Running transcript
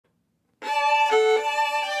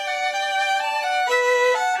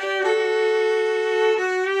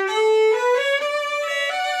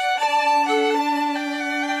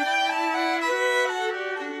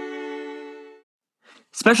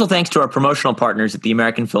Special thanks to our promotional partners at the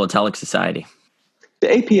American Philatelic Society. The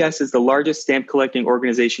APS is the largest stamp collecting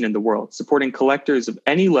organization in the world, supporting collectors of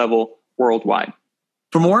any level worldwide.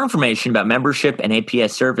 For more information about membership and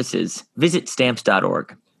APS services, visit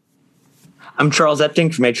stamps.org. I'm Charles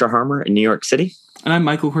Epting from H.R. Harmer in New York City. And I'm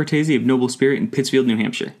Michael Cortese of Noble Spirit in Pittsfield, New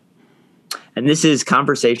Hampshire. And this is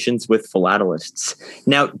Conversations with Philatelists.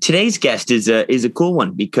 Now, today's guest is a cool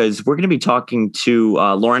one because we're going to be talking to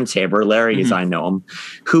Lawrence Haber, Larry as I know him,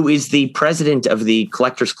 who is the president of the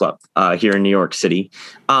Collectors Club here in New York City.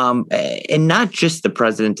 And not just the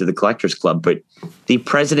president of the Collectors Club, but the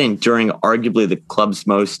president during arguably the club's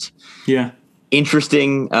most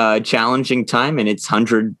interesting, challenging time in its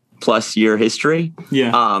 100+ year history.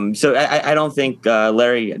 So I don't think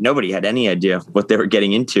nobody had any idea what they were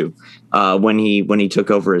getting into when he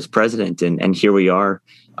took over as president, and here we are,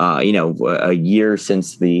 a year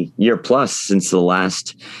plus since the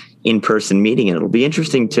last in-person meeting, and it'll be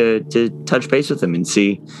interesting to touch base with him and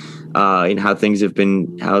see how things have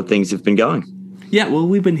been going. Yeah, well,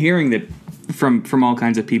 we've been hearing that from all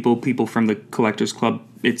kinds of people from the Collectors Club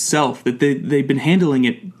itself, that they've been handling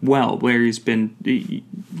it well. Larry's been,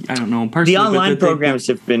 I don't know him personally, the online programs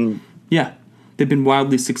have been, they've been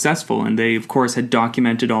wildly successful, and they of course had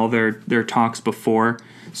documented all their talks before,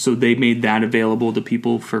 so they made that available to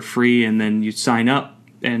people for free, and then you sign up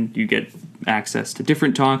and you get access to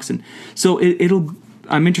different talks. And so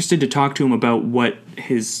I'm interested to talk to him about what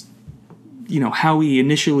his, how he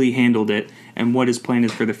initially handled it and what his plan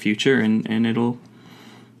is for the future, and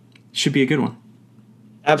should be a good one.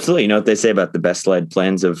 Absolutely. You know what they say about the best laid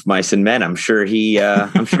plans of mice and men. I'm sure he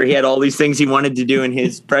had all these things he wanted to do in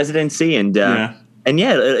his presidency, and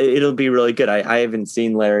it'll be really good. I haven't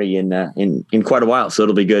seen Larry in quite a while, so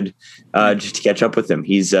it'll be good just to catch up with him.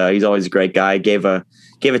 He's always a great guy. Gave a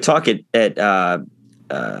talk at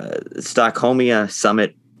Stockholmia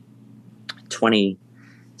Summit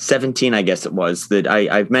 2017, I guess it was, that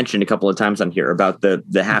I've mentioned a couple of times on here about the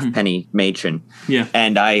halfpenny Machen. Yeah.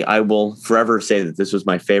 And I will forever say that this was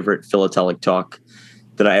my favorite philatelic talk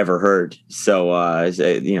that I ever heard. So,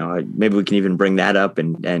 maybe we can even bring that up,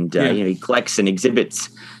 and he collects and exhibits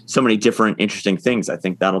so many different interesting things. I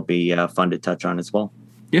think that'll be fun to touch on as well.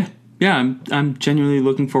 Yeah. Yeah. I'm genuinely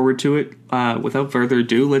looking forward to it. Without further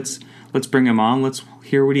ado, let's bring him on. Let's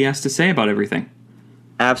hear what he has to say about everything.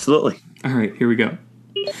 Absolutely. All right, here we go.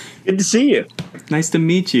 Good to see you. Nice to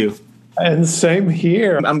meet you. And same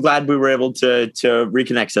here. I'm glad we were able to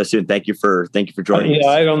reconnect so soon. Thank you for joining us.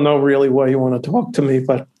 I don't know really why you want to talk to me,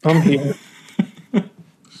 but I'm here.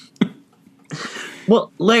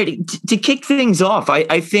 Well, Larry, to kick things off,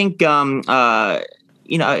 I think I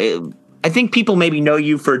think people maybe know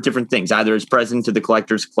you for different things, either as president of the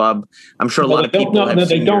Collectors Club. I'm sure a lot of people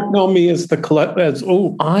don't know me as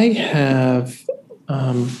the I have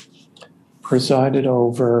presided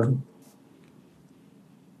over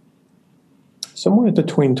somewhere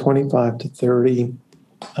between 25 to 30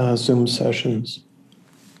 Zoom sessions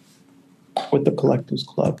with the Collectors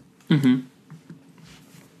Club. Mm-hmm.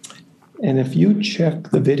 And if you check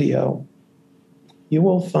the video, you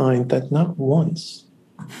will find that not once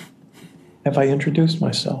have I introduced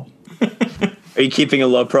myself. Are you keeping a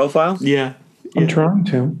low profile? Yeah. I'm trying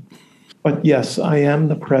to. But yes, I am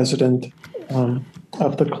the president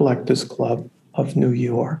of the Collectors Club of New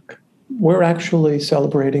York. We're actually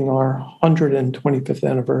celebrating our 125th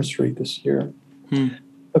anniversary this year.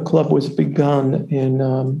 The club was begun in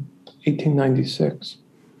 1896.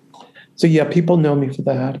 So people know me for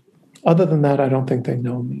that. Other than that, I don't think they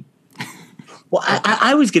know me. Well,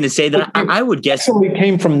 I was going to say that I would guess we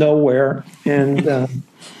came from nowhere, and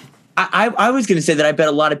I was going to say that I bet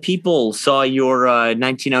a lot of people saw your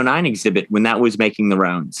 1909 exhibit when that was making the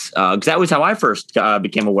rounds, because that was how I first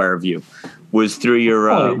became aware of you, was through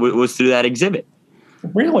your was through that exhibit.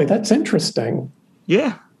 Really, that's interesting.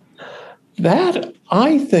 Yeah, that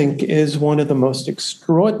I think is one of the most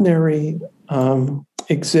extraordinary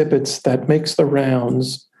exhibits that makes the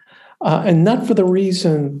rounds. And not for the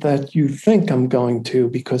reason that you think I'm going to,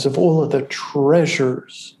 because of all of the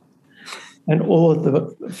treasures and all of the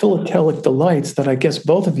philatelic delights that I guess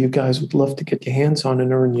both of you guys would love to get your hands on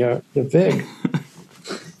and earn your VIG.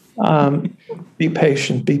 Be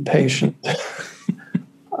patient.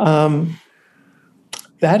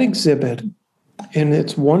 That exhibit, in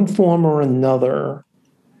its one form or another,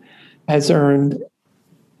 has earned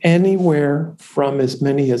anywhere from as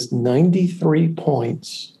many as 93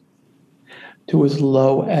 points to as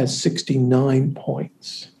low as 69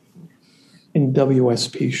 points in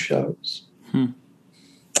WSP shows.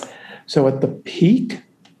 So at the peak,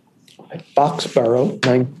 at Foxborough,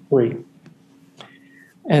 93,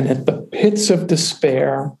 And at the pits of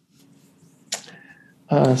despair,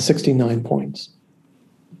 69 points.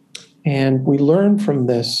 And we learn from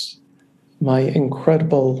this my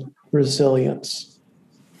incredible resilience,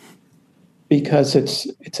 because it's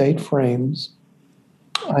 8 frames.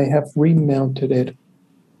 I have remounted it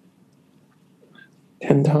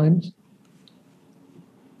 10 times.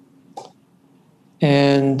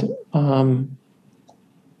 And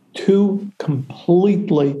 2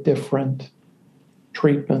 completely different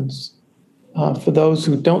treatments. For those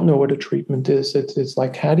who don't know what a treatment is, it's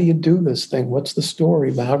like, how do you do this thing? What's the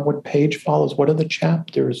story about? What page follows? What are the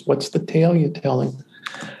chapters? What's the tale you're telling?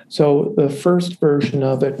 So the first version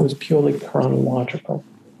of it was purely chronological.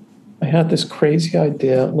 I had this crazy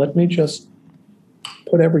idea. Let me just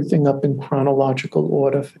put everything up in chronological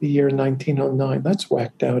order for the year 1909. That's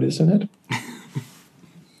whacked out, isn't it?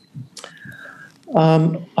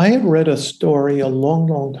 I had read a story a long,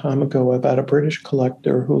 long time ago about a British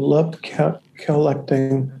collector who loved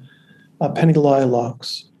collecting penny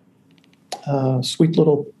lilacs, sweet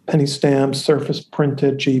little penny stamps, surface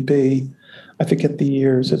printed GB. I forget the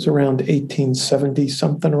years. It's around 1870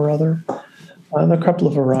 something or other. And a couple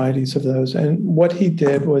of varieties of those. And what he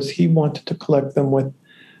did was he wanted to collect them with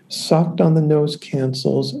socked on the nose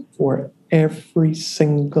cancels for every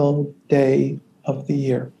single day of the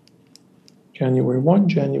year. January 1,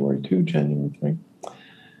 January 2, January 3.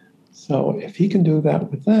 So if he can do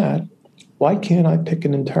that with that, why can't I pick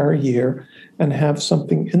an entire year and have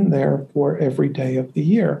something in there for every day of the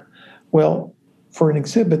year? Well, for an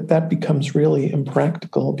exhibit, that becomes really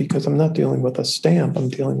impractical because I'm not dealing with a stamp, I'm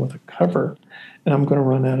dealing with a cover, and I'm going to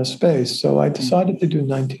run out of space. So I decided to do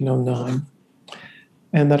 1909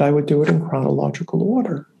 and that I would do it in chronological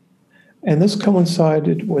order. And this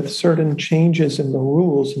coincided with certain changes in the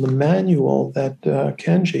rules in the manual that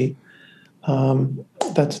Kenji,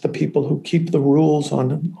 that's the people who keep the rules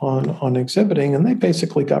on exhibiting, and they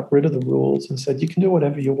basically got rid of the rules and said, you can do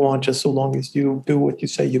whatever you want just so long as you do what you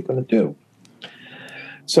say you're going to do.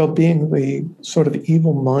 So being the sort of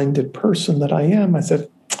evil-minded person that I am, I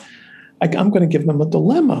said, I'm going to give them a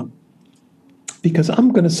dilemma because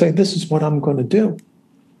I'm going to say this is what I'm going to do.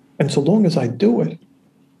 And so long as I do it,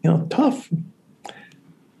 tough.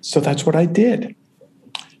 So that's what I did.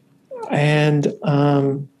 And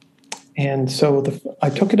so I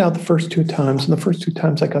took it out the first 2 times, and the first 2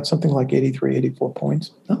 times I got something like 83, 84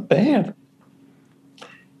 points. Not bad.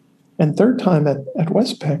 And third time at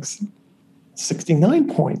Westpex,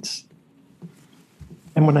 69 points.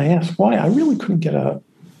 And when I asked why, I really couldn't get a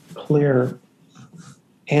clear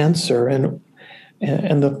answer. And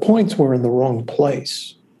the points were in the wrong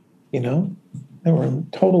place, They were in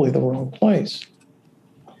totally the wrong place.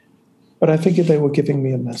 But I figured they were giving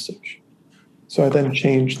me a message. So I then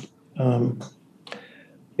changed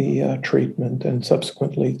the treatment, and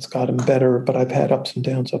subsequently it's gotten better, but I've had ups and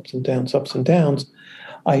downs, ups and downs, ups and downs.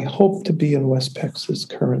 I hope to be in Westpex's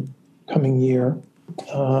coming year,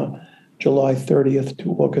 July 30th to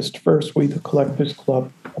August 1st. We, the Collectors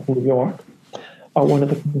Club of New York, are one of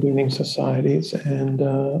the convening societies, and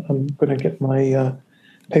I'm going to get my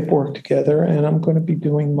paperwork together, and I'm going to be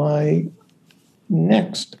doing my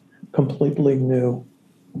next completely new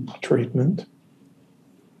treatment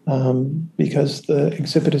because the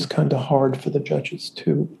exhibit is kind of hard for the judges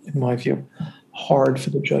to, in my view,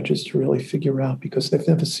 really figure out because they've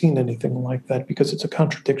never seen anything like that because it's a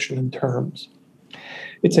contradiction in terms.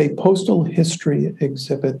 It's a postal history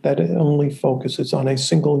exhibit that only focuses on a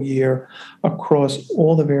single year across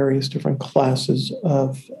all the various different classes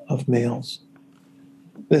of mails.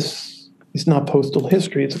 This is not postal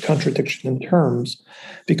history, it's a contradiction in terms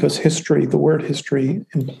because history, the word history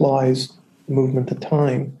implies movement of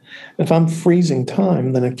time. If I'm freezing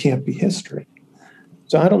time, then it can't be history.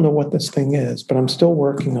 So I don't know what this thing is, but I'm still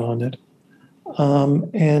working on it.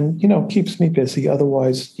 And, keeps me busy.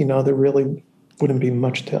 Otherwise, there really wouldn't be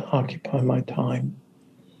much to occupy my time.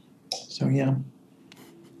 So, yeah.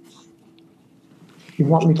 You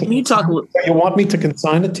want me to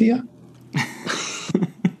consign it to you?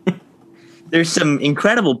 There's some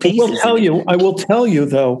incredible pieces. I will tell you,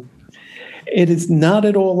 though, it is not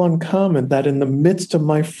at all uncommon that in the midst of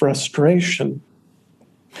my frustration,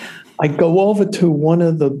 I go over to one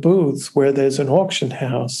of the booths where there's an auction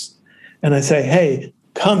house, and I say, hey,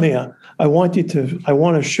 come here. I want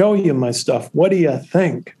to show you my stuff. What do you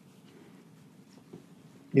think?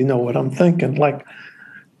 You know what I'm thinking. Like,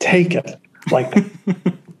 take it. Like,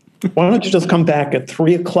 why don't you just come back at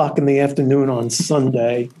 3:00 in the afternoon on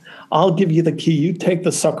Sunday? I'll give you the key. You take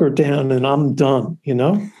the sucker down and I'm done,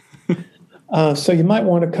 So you might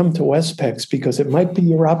want to come to Westpex because it might be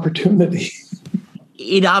your opportunity.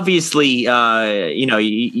 it obviously, you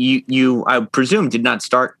I presume did not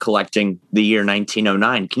start collecting the year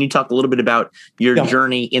 1909. Can you talk a little bit about your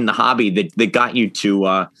journey in the hobby that got you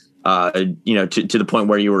to the point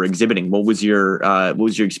where you were exhibiting? What was your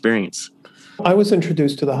experience? I was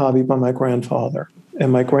introduced to the hobby by my grandfather,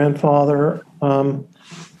 and my grandfather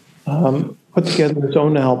put together his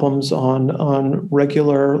own albums on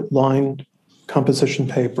regular lined composition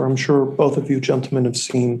paper. I'm sure both of you gentlemen have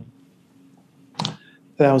seen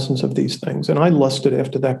thousands of these things, and I lusted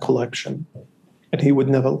after that collection, and he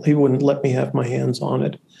wouldn't let me have my hands on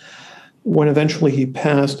it. When eventually he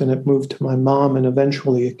passed and it moved to my mom, and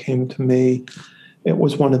eventually it came to me, it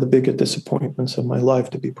was one of the biggest disappointments of my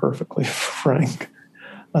life, to be perfectly frank.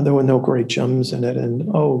 There were no great gems in it, and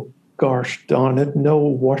oh gosh darn it, no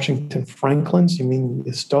Washington Franklins. You mean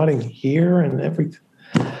you're starting here and everything,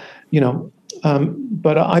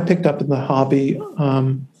 but I picked up in the hobby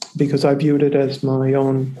because I viewed it as my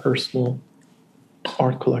own personal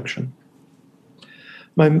art collection.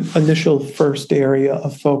 My initial first area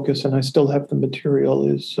of focus, and I still have the material,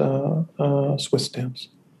 is Swiss stamps.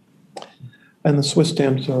 And the Swiss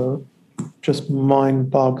stamps are just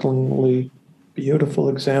mind-bogglingly beautiful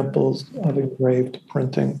examples of engraved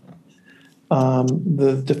printing.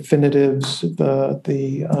 The definitives,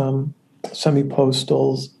 the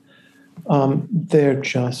semi-postals, they're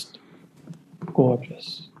just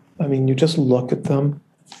gorgeous. I mean, you just look at them,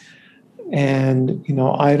 and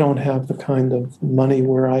I don't have the kind of money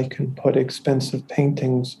where I can put expensive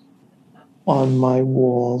paintings on my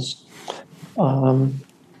walls,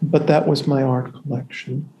 but that was my art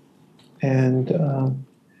collection, and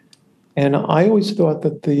I always thought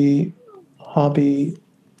that the hobby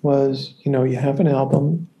was, you have an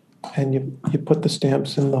album, and you put the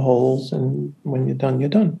stamps in the holes, and when you're done, you're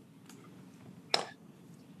done.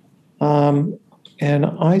 And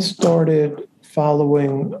I started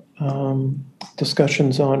following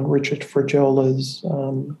discussions on Richard Fraggiola's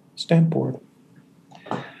stamp board.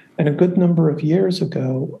 And a good number of years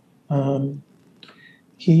ago,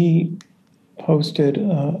 he posted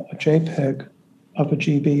a JPEG of a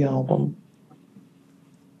GB album.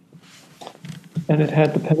 And it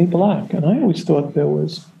had the penny black. And I always thought there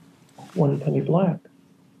was one penny black.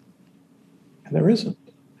 And there isn't.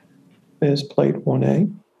 There's plate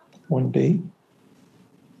 1A, 1B,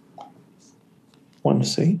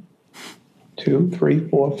 1C, 2, 3,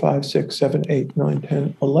 4, 5, 6, 7, 8, 9,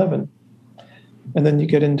 10, 11. And then you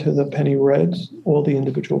get into the penny reds, all the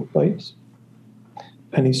individual plates,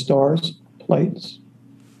 penny stars, plates,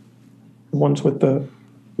 the ones with the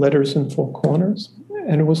letters in four corners.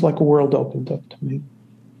 And it was like a world opened up to me,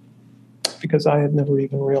 because I had never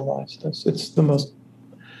even realized this. It's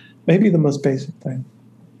maybe the most basic thing.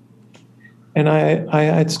 And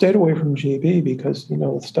I'd stayed away from GB because,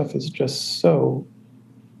 the stuff is just so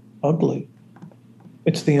ugly.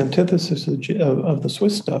 It's the antithesis of the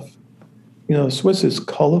Swiss stuff. The Swiss is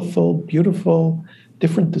colorful, beautiful,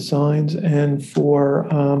 different designs. And for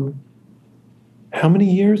how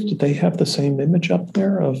many years did they have the same image up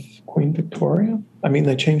there of Queen Victoria? I mean,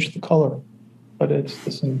 they changed the color, but it's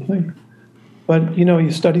the same thing. But,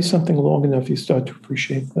 you study something long enough, you start to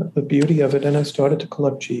appreciate the beauty of it. And I started to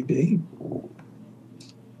collect GB.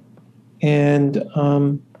 And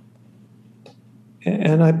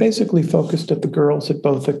I basically focused at the girls at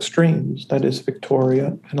both extremes, that is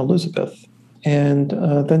Victoria and Elizabeth, and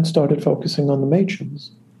then started focusing on the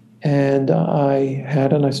Machins. And I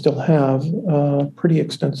had, and I still have, a pretty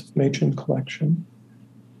extensive Machin collection.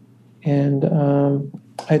 And I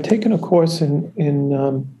had taken a course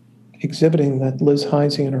in exhibiting that Liz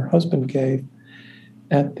Heisey and her husband gave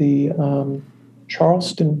at the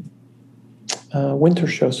Charleston winter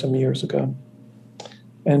show some years ago.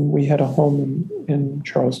 And we had a home in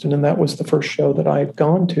Charleston, and that was the first show that I had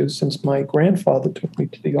gone to since my grandfather took me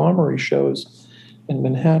to the Armory shows in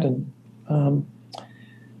Manhattan.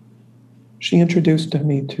 She introduced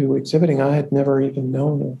me to exhibiting. I had never even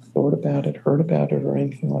known or thought about it, heard about it, or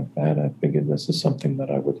anything like that. I figured this is something that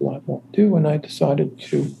I would want to do, and I decided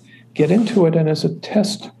to get into it, and as a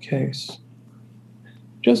test case,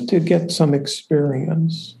 just to get some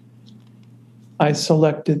experience, I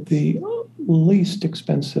selected the least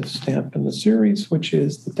expensive stamp in the series, which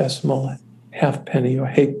is the decimal halfpenny or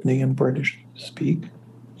halfpenny in British speak.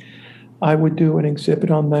 I would do an exhibit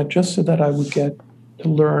on that just so that I would get to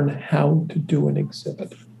learn how to do an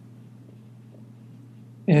exhibit.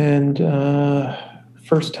 And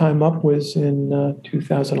first time up was in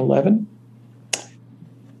 2011.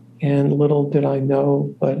 And little did I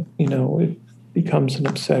know, but it becomes an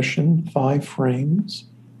obsession, 5 frames.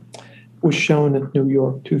 was shown at New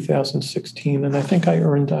York 2016, and I think I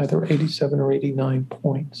earned either 87 or 89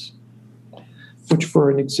 points, which for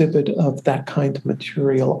an exhibit of that kind of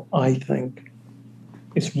material, I think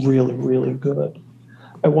is really, really good.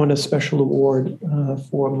 I won a special award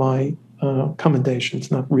for my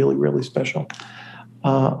commendations, not really, really special,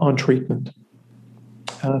 on treatment.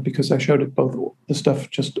 Because I showed it both the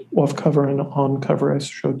stuff just off cover and on cover. I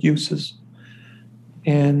showed uses.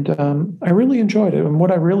 And I really enjoyed it. And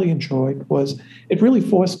what I really enjoyed was it really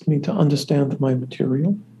forced me to understand my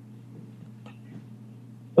material.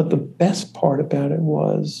 But the best part about it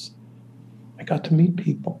was I got to meet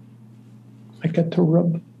people. I got to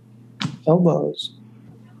rub elbows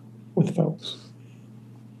with folks.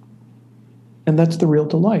 And that's the real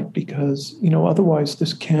delight because, otherwise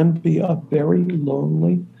this can be a very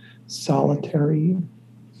lonely, solitary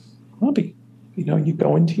hobby. You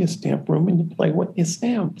go into your stamp room and you play with your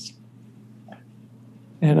stamps.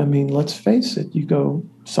 And let's face it, you go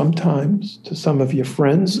sometimes to some of your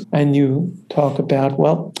friends and you talk about,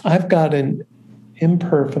 well, I've got an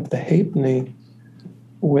imperf of the halfpenny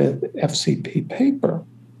with FCP paper.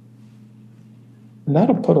 And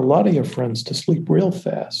that'll put a lot of your friends to sleep real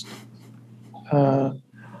fast.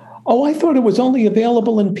 I thought it was only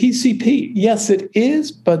available in PCP. Yes, it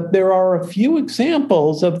is, but there are a few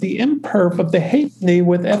examples of the imperf of the halfpenny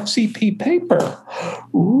with FCP paper.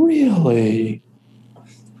 Really?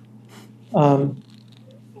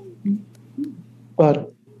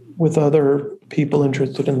 But with other people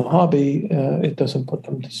interested in the hobby, it doesn't put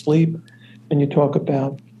them to sleep. And you talk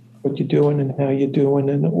about what you're doing and how you're doing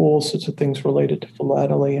and all sorts of things related to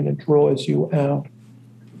philately, and it draws you out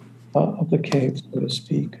of the cave, so to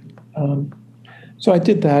speak. So I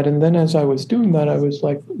did that, and then as I was doing that, I was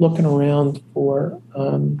like looking around for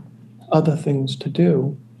other things to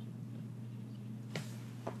do.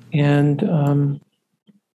 And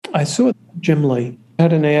I saw Jim Lee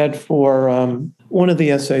had an ad for one of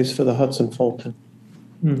the essays for the Hudson Fulton.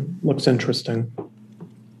 Looks interesting.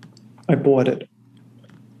 I bought it.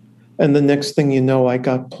 And the next thing you know, I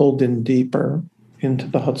got pulled in deeper into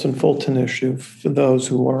the Hudson Fulton issue. For those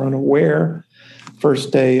who are unaware,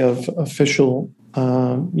 first day of official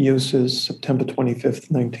use is September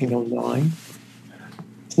 25th, 1909.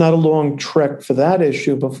 It's not a long trek for that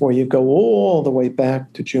issue before you go all the way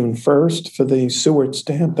back to June 1st for the Seward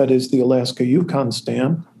stamp, that is the Alaska Yukon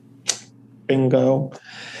stamp. Bingo.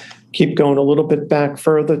 Keep going a little bit back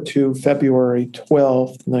further to February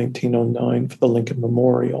 12th, 1909 for the Lincoln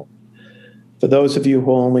Memorial. For those of you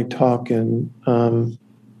who only talk in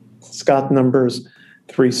Scott numbers,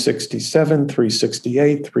 367,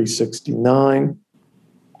 368, 369,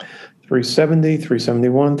 370,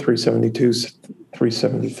 371, 372,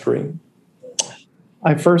 373.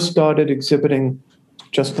 I first started exhibiting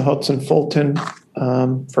just the Hudson Fulton,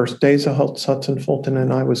 first days of Hudson Fulton,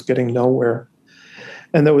 and I was getting nowhere.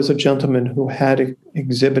 And there was a gentleman who had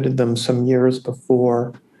exhibited them some years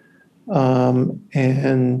before and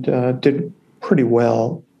did pretty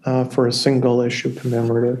well for a single issue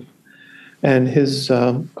commemorative. And his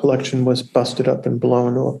collection was busted up and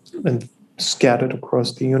blown up and scattered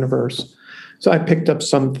across the universe. So I picked up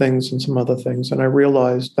some things and some other things, and I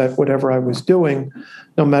realized that whatever I was doing,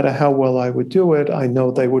 no matter how well I would do it, I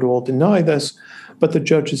know they would all deny this, but the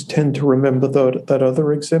judges tend to remember that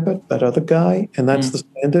other exhibit, that other guy, and that's the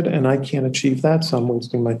standard, and I can't achieve that, so I'm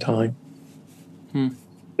wasting my time.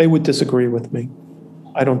 They would disagree with me.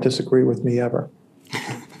 I don't disagree with me ever.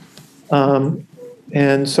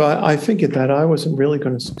 And so I figured that I wasn't really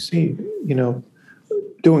going to succeed,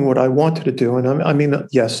 doing what I wanted to do. And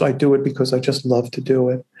yes, I do it because I just love to do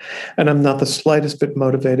it. And I'm not the slightest bit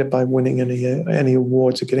motivated by winning any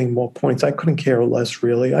awards or getting more points. I couldn't care less,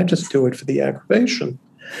 really. I just do it for the aggravation.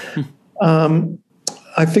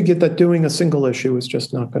 I figured that doing a single issue was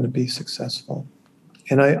just not going to be successful.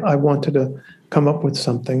 And I wanted to come up with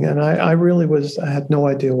something. And I had no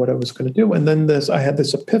idea what I was going to do. And then I had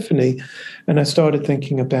this epiphany, and I started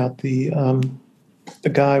thinking about the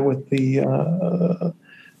guy with the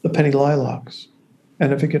penny lilacs.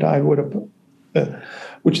 And I figured I would have,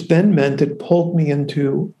 which then meant it pulled me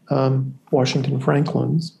into Washington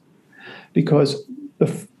Franklin's, because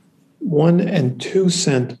the 1 and 2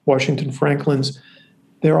 cent Washington Franklin's,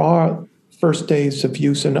 there are first days of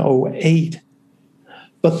use in 08.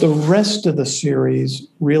 But the rest of the series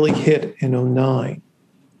really hit in 09,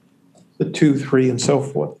 the 2, 3, and so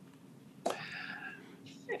forth.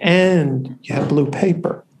 And you have blue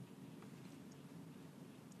paper.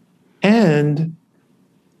 And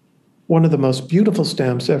one of the most beautiful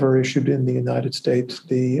stamps ever issued in the United States,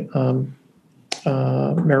 the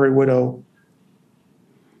Merry Widow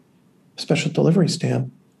special delivery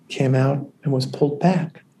stamp, came out and was pulled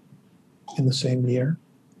back in the same year.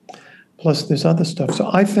 Plus, there's other stuff.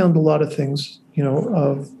 So I found a lot of things,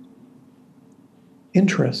 of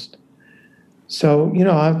interest. So,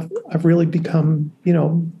 I've really become,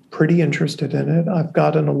 pretty interested in it. I've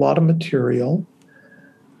gotten a lot of material.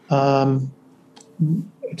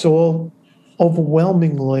 It's all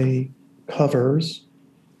overwhelmingly covers.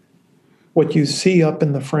 What you see up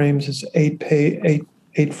in the frames is eight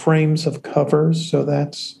frames of covers. So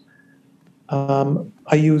that's,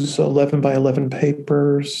 I use 11 by 11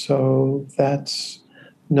 papers. So that's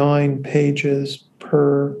 9 pages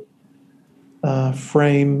per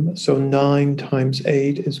frame. So 9 times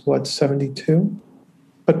 8 is what, 72?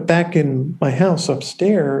 But back in my house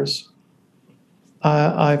upstairs,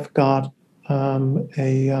 I've got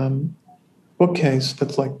a bookcase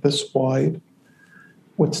that's like this wide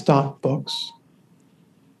with stock books,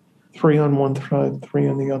 3 on one side, 3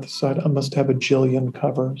 on the other side. I must have a jillion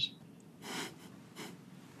covers.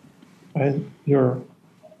 You're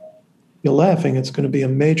laughing. It's going to be a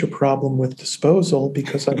major problem with disposal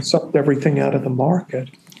because I've sucked everything out of the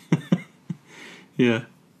market. Yeah.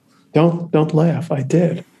 Don't laugh. I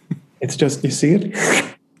did. It's just, you see it?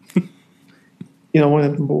 When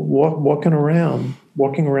I'm walking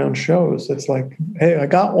around shows, it's like, hey, I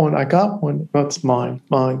got one. That's mine.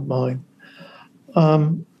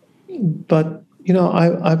 But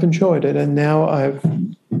I've enjoyed it, and now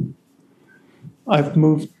I've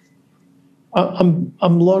moved.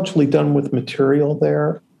 I'm largely done with material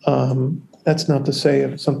there. That's not to say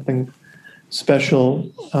if something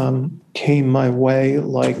special came my way,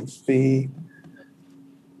 like the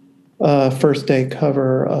first day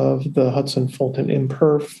cover of the Hudson Fulton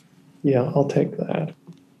Imperf. Yeah, I'll take that.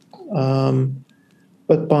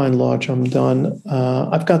 But by and large, I'm done.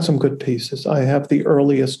 I've got some good pieces. I have the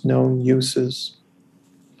earliest known uses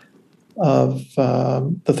of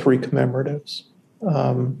the 3 commemoratives.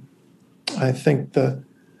 I think the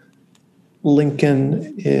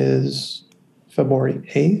Lincoln is February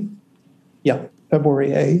 8th. Yeah, February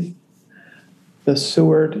 8th. The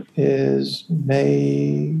Seward is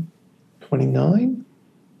May 29.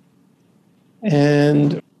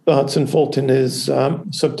 And the Hudson Fulton is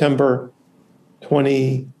September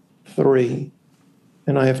 23.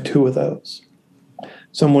 And I have 2 of those.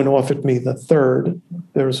 Someone offered me the 3rd.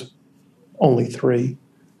 There's only 3.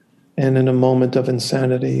 And in a moment of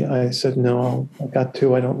insanity, I said, no, I got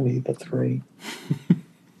 2. I don't need the 3.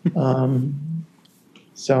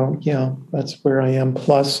 So, yeah, that's where I am.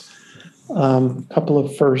 Plus, a couple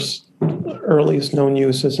of earliest known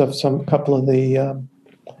uses of couple of the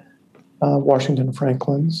Washington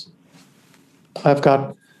Franklins. I've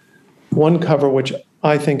got one cover, which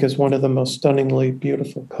I think is one of the most stunningly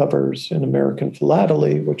beautiful covers in American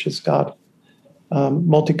philately, which has got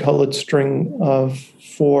multicolored string of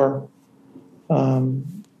 4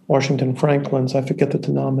 Washington Franklins. I forget the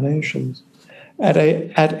denominations. At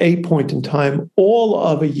a point in time, all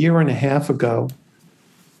of a year and a half ago,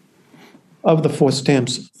 of the 4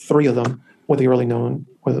 stamps, 3 of them were the early known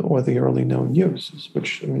uses,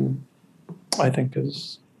 which I think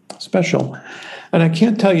is special. And I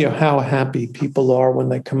can't tell you how happy people are when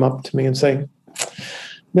they come up to me and say,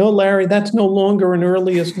 no, Larry, that's no longer an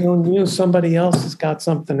earliest known use. Somebody else has got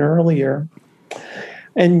something earlier.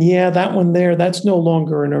 And yeah, that one there, that's no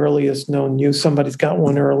longer an earliest known use. Somebody's got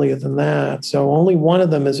one earlier than that. So only one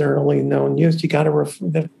of them is early known use. You got to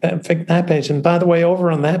fix that page. And by the way,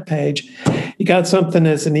 over on that page, you got something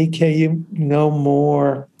as an EKU, no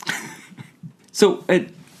more. So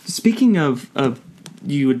speaking of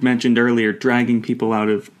you had mentioned earlier, dragging people out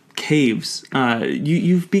of caves,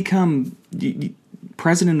 you've become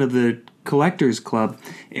president of the Collectors Club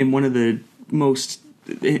in one of the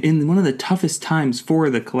toughest times for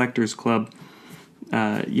the Collectors Club,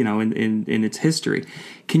 in its history.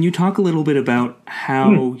 Can you talk a little bit about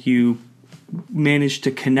how you managed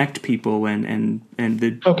to connect people and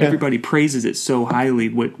everybody praises it so highly,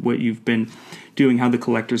 what you've been doing, how the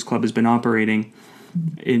Collectors Club has been operating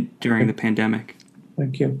during the pandemic?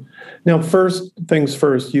 Thank you. Now, first things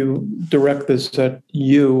first, you direct this at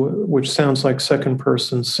you, which sounds like second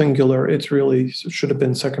person singular. It's really should have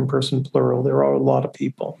been second person plural. There are a lot of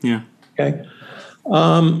people. Yeah. Okay.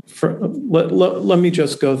 Let me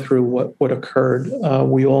just go through what occurred.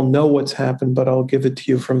 We all know what's happened, but I'll give it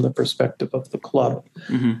to you from the perspective of the club.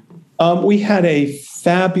 Mm-hmm. We had a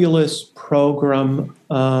fabulous program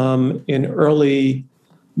in early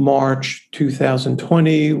March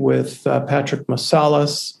 2020 with Patrick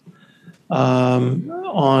Massalas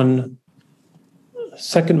on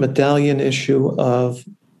second medallion issue of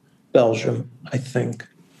Belgium, I think.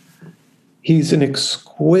 He's an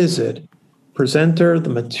exquisite presenter. The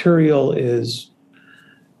material is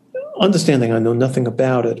understanding I know nothing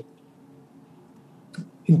about it.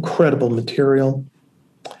 Incredible material.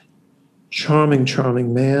 Charming,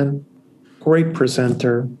 charming man. Great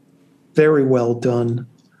presenter. Very well done.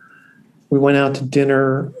 We went out to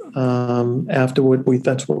dinner afterward.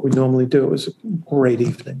 That's what we normally do. It was a great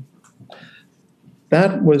evening.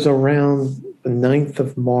 That was around the 9th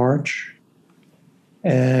of March.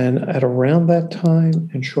 And at around that time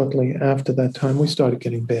and shortly after that time, we started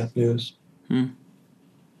getting bad news.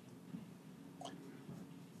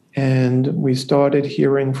 And we started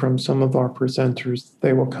hearing from some of our presenters,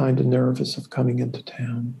 they were kind of nervous of coming into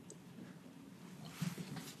town.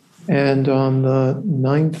 And on the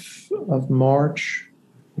 9th of March,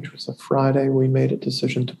 which was a Friday, we made a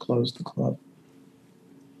decision to close the club.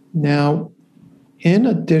 Now, in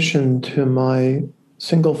addition to my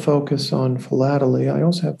single focus on philately, I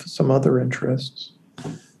also have some other interests.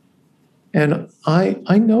 And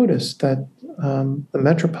I noticed that the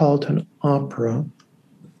Metropolitan Opera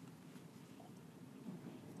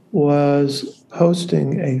was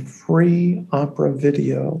posting a free opera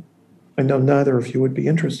video. I know neither of you would be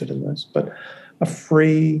interested in this, but a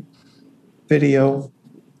free video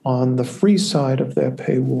on the free side of their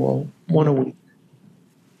paywall, one a week.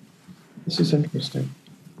 This is interesting.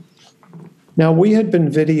 Now, we had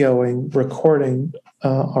been recording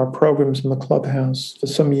our programs in the clubhouse for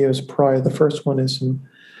some years prior. The first one is in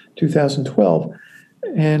 2012.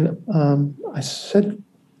 And I said,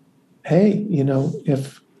 hey,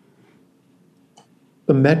 if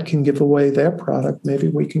the Met can give away their product, maybe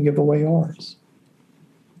we can give away ours.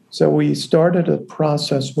 So we started a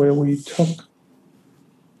process where we took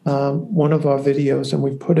one of our videos and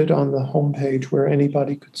we put it on the homepage where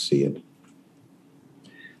anybody could see it.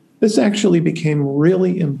 This actually became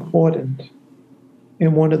really important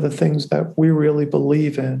in one of the things that we really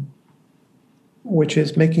believe in, which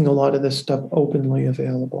is making a lot of this stuff openly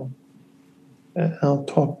available. And I'll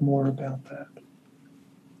talk more about that.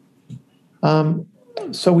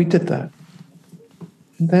 So we did that.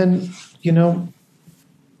 And then,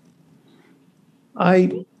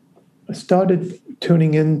 I started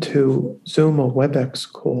tuning into Zoom or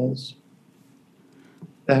WebEx calls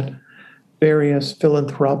that various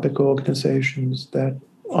philanthropic organizations that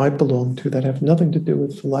I belong to that have nothing to do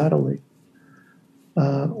with philately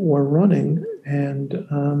were running,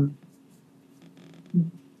 and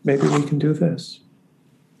maybe we can do this.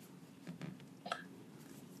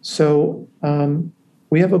 So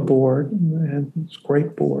we have a board, and it's a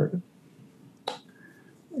great board.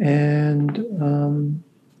 And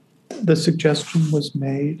the suggestion was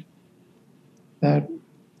made that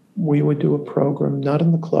we would do a program, not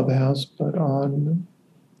in the clubhouse, but on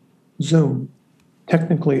Zoom.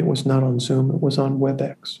 Technically, it was not on Zoom, it was on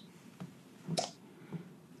WebEx.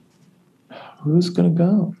 Who's going to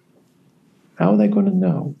go? How are they going to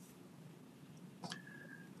know?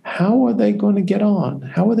 How are they going to get on?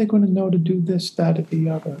 How are they going to know to do this, that, or the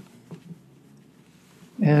other?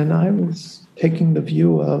 And I was taking the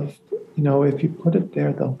view of, if you put it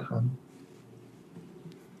there, they'll come.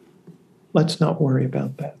 Let's not worry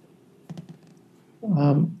about that.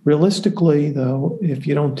 Realistically, though, if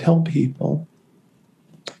you don't tell people,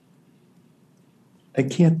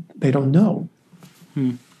 they don't know.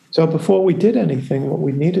 So before we did anything, what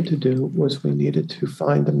we needed to do was we needed to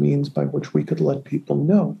find a means by which we could let people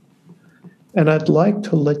know. And I'd like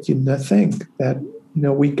to let you think that,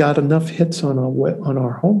 we got enough hits on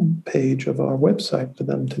our home page of our website for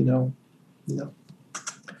them to know.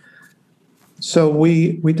 So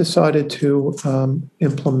we decided to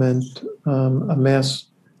implement a mass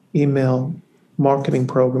email marketing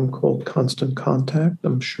program called Constant Contact.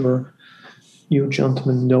 I'm sure you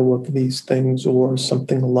gentlemen know of these things or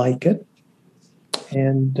something like it,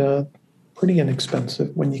 and pretty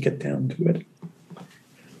inexpensive when you get down to it.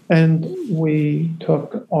 And we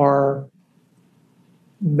took our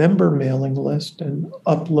member mailing list and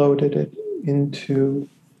uploaded it into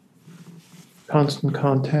Constant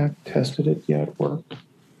Contact, tested it, yeah, it worked.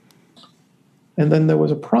 And then there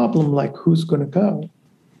was a problem like, who's going to go?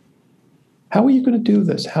 How are you going to do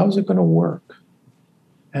this? How's it going to work?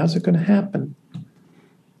 How's it going to happen?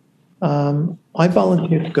 I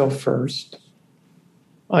volunteered to go first.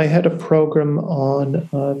 I had a program on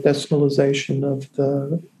decimalization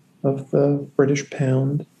of the British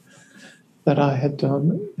pound that I had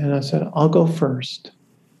done, and I said, I'll go first.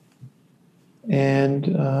 And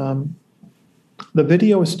the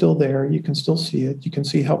video is still there. You can still see it. You can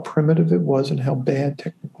see how primitive it was and how bad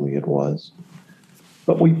technically it was.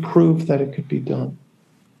 But we proved that it could be done.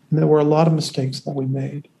 And there were a lot of mistakes that we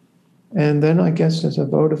made. And then I guess as a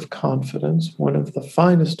vote of confidence, one of the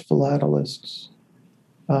finest philatelists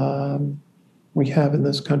we have in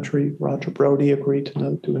this country, Roger Brody, agreed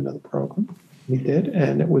to do another program. We did,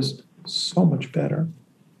 and it was so much better.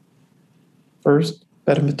 First,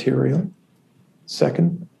 better material.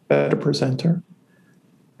 Second, better presenter.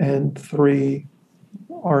 And three,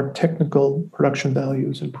 our technical production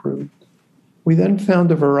values improved. We then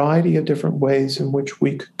found a variety of different ways in which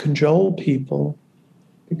we could cajole people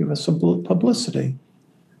to give us some publicity.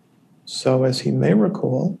 So as he may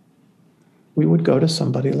recall, we would go to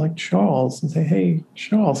somebody like Charles and say, hey,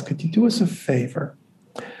 Charles, could you do us a favor?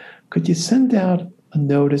 Could you send out a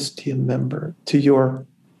notice to your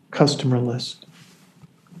customer list?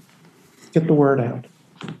 Get the word out.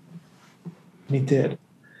 And he did.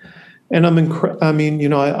 And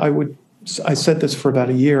I said this for about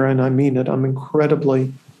a year, and I mean it. I'm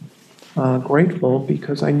incredibly grateful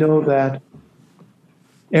because I know that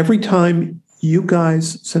every time you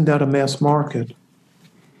guys send out a mass market,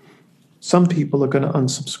 some people are going to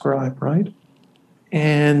unsubscribe, right?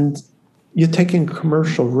 And you're taking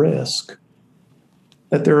commercial risk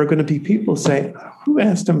that there are going to be people say, who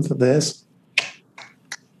asked him for this?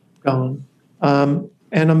 Gone.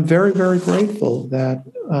 And I'm very, very grateful that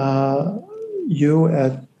you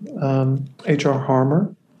at H.R.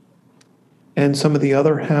 Harmer and some of the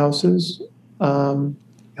other houses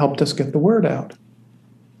helped us get the word out.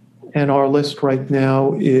 And our list right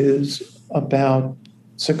now is about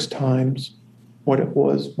 6 times what it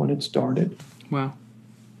was when it started. Wow.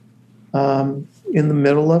 In the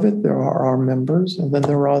middle of it, there are our members, and then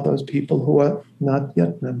there are those people who are not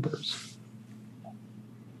yet members.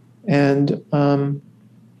 And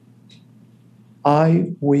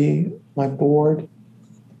my board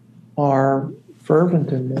are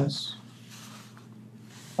fervent in this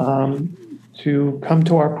to come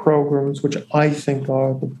to our programs, which I think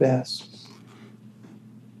are the best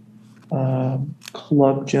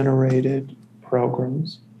club-generated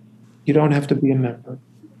programs. You don't have to be a member.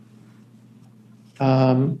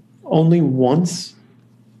 Only once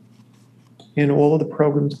in all of the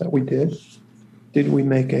programs that we did we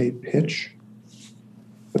make a pitch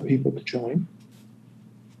for people to join.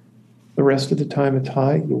 The rest of the time it's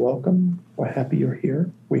hi, you're welcome. We're happy you're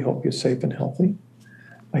here. We hope you're safe and healthy.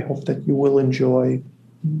 I hope that you will enjoy.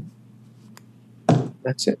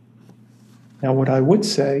 That's it. Now, what I would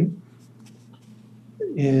say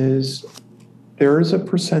is there is a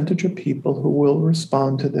percentage of people who will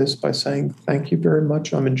respond to this by saying, thank you very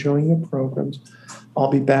much. I'm enjoying your programs.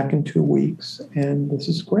 I'll be back in 2 weeks, and this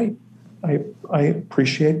is great. I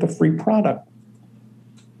appreciate the free product.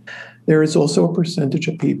 There is also a percentage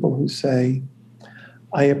of people who say,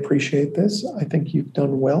 I appreciate this. I think you've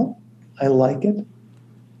done well. I like it.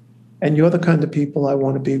 And you're the kind of people I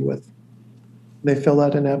want to be with. They fill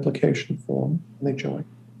out an application form and they join.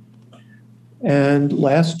 And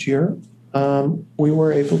last year, we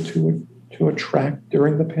were able to attract,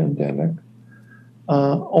 during the pandemic,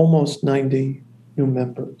 almost 90 new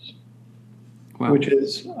members. Wow. Which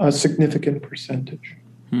is a significant percentage.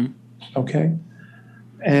 Okay?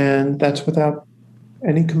 And that's without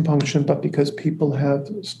any compunction, but because people have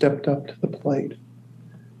stepped up to the plate.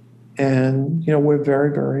 And, we're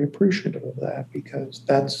very, very appreciative of that because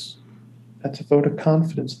that's a vote of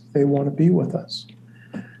confidence that they want to be with us.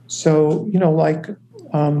 So,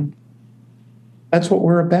 that's what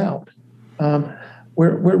we're about.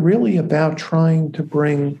 We're really about trying to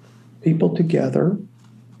bring people together,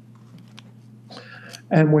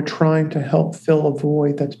 and we're trying to help fill a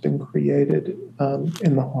void that's been created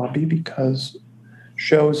in the hobby because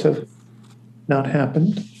shows have not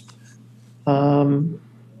happened.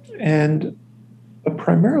 But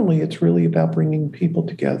primarily, it's really about bringing people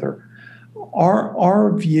together.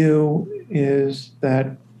 Our view is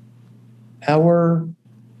that our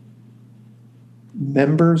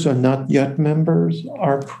members or not yet members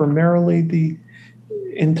are primarily the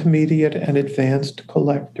intermediate and advanced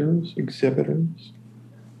collectors, exhibitors,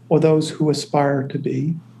 or those who aspire to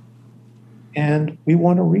be, and we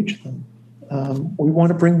want to reach them. We want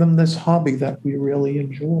to bring them this hobby that we really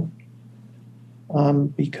enjoy,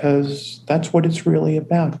 because that's what it's really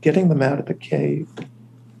about, getting them out of the cave.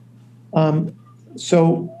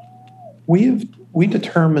 So we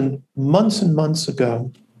determined months and months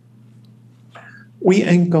ago, we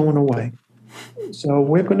ain't going away. So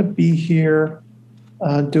we're going to be here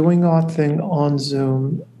doing our thing on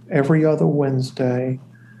Zoom every other Wednesday.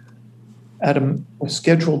 We're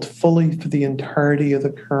scheduled fully for the entirety of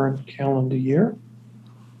the current calendar year.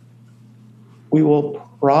 We will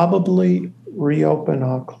probably reopen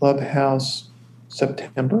our clubhouse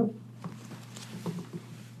September.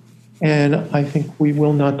 And I think we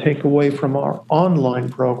will not take away from our online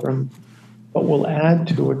program, but we'll add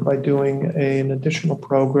to it by doing an additional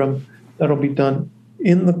program that'll be done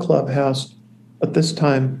in the clubhouse. But this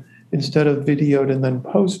time, instead of videoed and then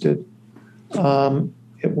posted,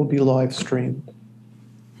 it will be live streamed.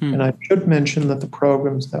 And I should mention that the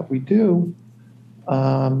programs that we do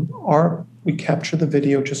we capture the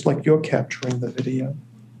video just like you're capturing the video.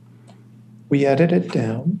 We edit it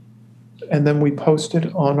down, and then we post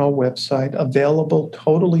it on our website, available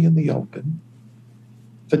totally in the open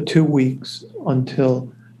for 2 weeks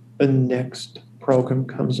until the next program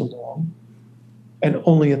comes along. And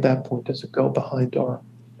only at that point does it go behind our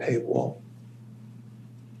paywall.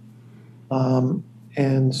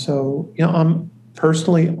 And so, I'm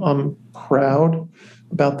proud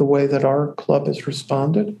about the way that our club has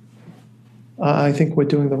responded. I think we're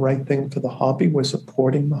doing the right thing for the hobby. We're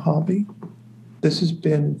supporting the hobby. This has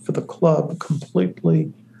been, for the club,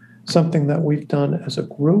 completely something that we've done as a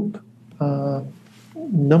group. A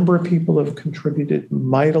number of people have contributed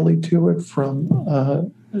mightily to it, from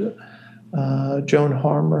Joan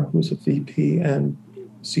Harmer, who's a VP and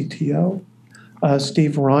CTO,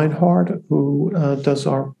 Steve Reinhardt, who does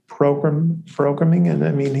our programming. And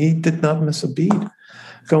I mean, he did not miss a beat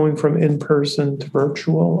going from in-person to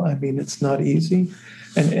virtual. I mean, it's not easy.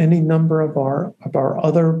 And any number of our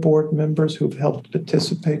other board members who've helped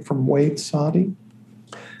participate, from Wade Sadi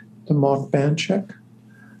to Mark Banchek.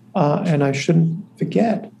 And I shouldn't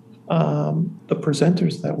forget the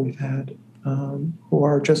presenters that we've had, who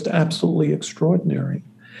are just absolutely extraordinary.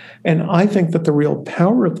 And I think that the real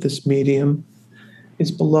power of this medium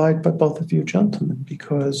is belied by both of you gentlemen,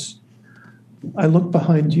 because I look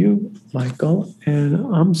behind you, Michael, and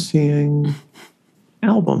I'm seeing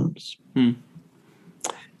albums.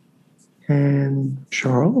 And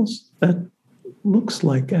Charles, that looks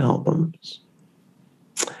like albums.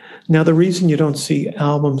 Now, the reason you don't see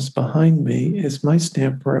albums behind me is my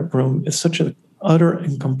stamp room is such an utter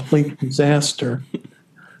and complete disaster.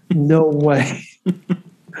 No way.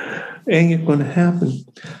 Ain't going to happen.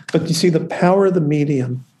 But you see, the power of the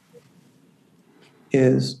medium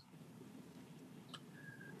is,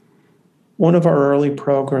 one of our early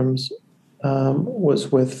programs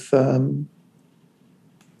was with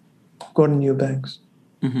Gordon Eubanks.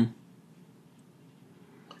 Mm-hmm.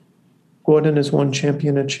 Gordon has won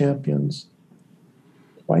Champion of Champions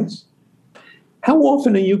twice. How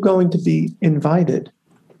often are you going to be invited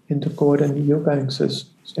into Gordon Eubanks'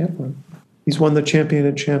 stamp room? He's won the Champion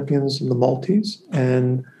of Champions in the multis,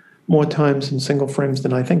 and more times in single frames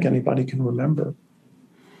than I think anybody can remember.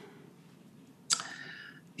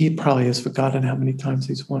 He probably has forgotten how many times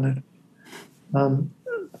he's won it.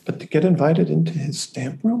 But to get invited into his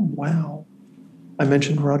stamp room, wow. I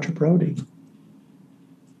mentioned Roger Brody,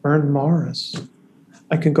 Ern Morris.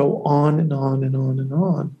 I can go on and on and on and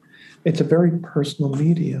on. It's a very personal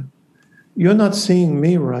media. You're not seeing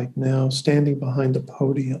me right now standing behind the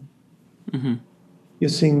podium. Mm-hmm. You're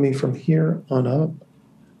seeing me from here on up.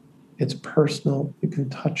 It's personal. You can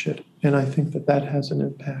touch it. And I think that has an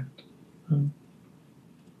impact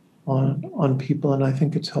on people, and I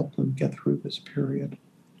think it's helped them get through this period.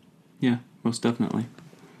 Yeah, most definitely.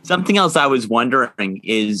 Something else I was wondering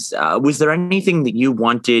is, was there anything that you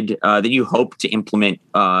wanted, that you hoped to implement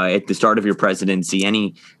at the start of your presidency?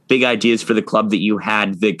 Any big ideas for the club that you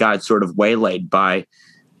had that got sort of waylaid by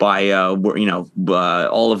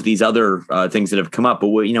all of these other things that have come up? But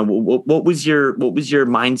what was your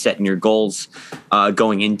mindset and your goals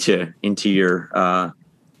going into your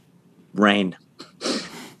reign?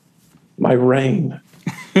 My reign.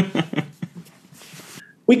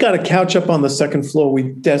 We got a couch up on the second floor we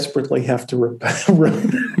desperately have to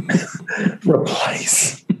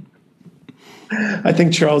replace. I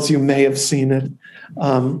think, Charles, you may have seen it.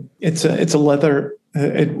 It's a leather.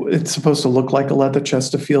 It's supposed to look like a leather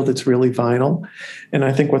Chesterfield. It's really vinyl. And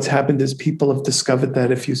I think what's happened is people have discovered that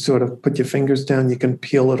if you sort of put your fingers down, you can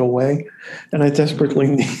peel it away. And I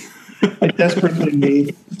desperately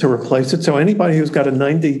need to replace it. So anybody who's got a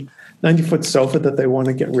 90-foot sofa that they want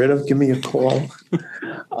to get rid of, give me a call.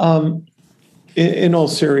 In all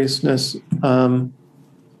seriousness, we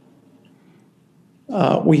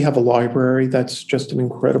have a library that's just an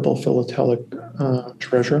incredible philatelic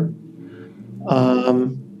treasure.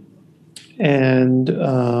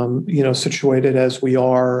 Situated as we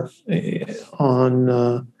are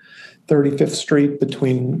on 35th Street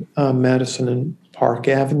between Madison and Park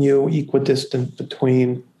Avenue, equidistant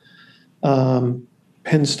between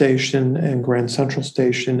Penn Station and Grand Central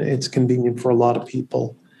Station. It's convenient for a lot of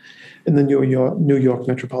people in the New York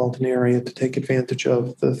metropolitan area to take advantage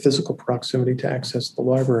of the physical proximity to access the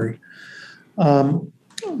library.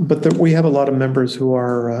 but we have a lot of members who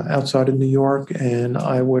are outside of New York, and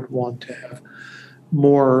I would want to have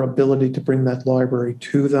more ability to bring that library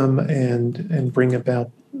to them and bring about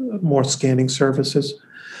more scanning services,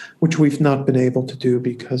 which we've not been able to do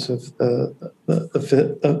because of the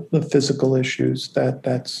physical issues.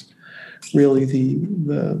 That's really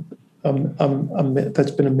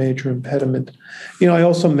that's been a major impediment. I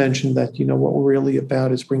also mentioned that what we're really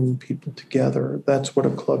about is bringing people together. That's what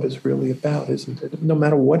a club is really about, isn't it? No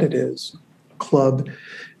matter what it is, a club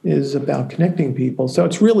is about connecting people. So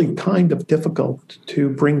it's really kind of difficult to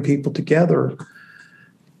bring people together,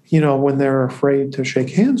 when they're afraid to shake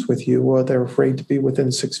hands with you, or they're afraid to be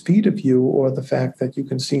within 6 feet of you, or the fact that you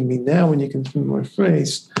can see me now and you can see my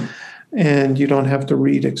face, and you don't have to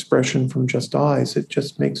read expression from just eyes. It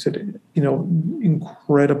just makes it,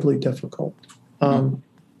 incredibly difficult.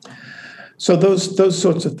 So those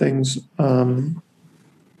sorts of things are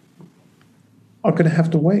going to have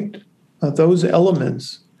to wait. Those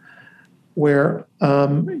elements where,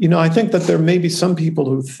 I think that there may be some people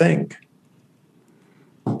who think,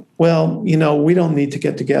 well, we don't need to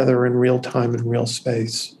get together in real time and real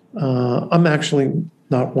space. I'm actually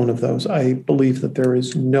not one of those. I believe that there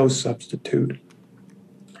is no substitute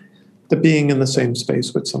to being in the same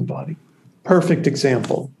space with somebody. Perfect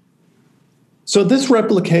example. So this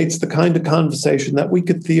replicates the kind of conversation that we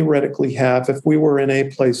could theoretically have if we were in a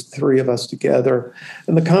place, 3 of us together,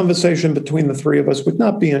 and the conversation between the 3 of us would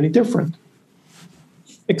not be any different,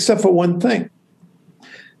 except for one thing.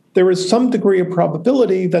 There is some degree of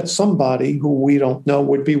probability that somebody who we don't know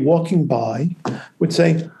would be walking by, would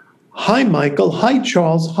say, "Hi, Michael. Hi,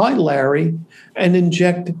 Charles. Hi, Larry," and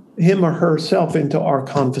inject him or herself into our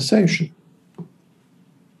conversation.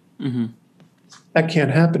 Mm-hmm. That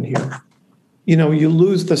can't happen here. You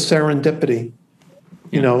lose the serendipity.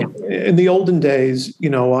 In the olden days,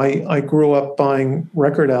 I grew up buying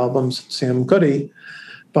record albums, Sam Goody,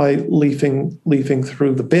 by leafing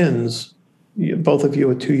through the bins. Both of you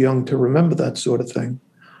are too young to remember that sort of thing.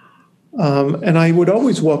 And I would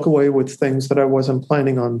always walk away with things that I wasn't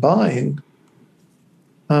planning on buying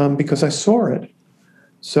because I saw it.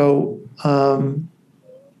 So,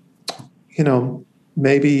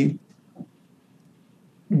 maybe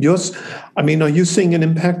are you seeing an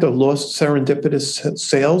impact of lost serendipitous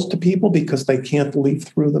sales to people because they can't leaf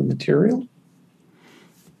through the material?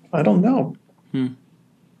 I don't know.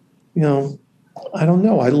 I don't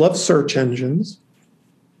know. I love search engines.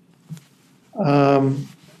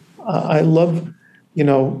 I love,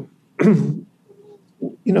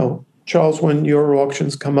 Charles, when your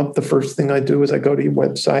auctions come up, the first thing I do is I go to your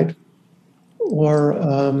website or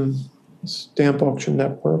Stamp Auction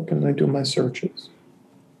Network, and I do my searches.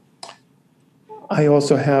 I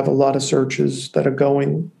also have a lot of searches that are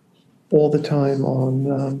going all the time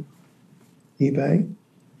on eBay.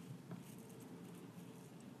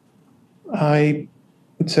 I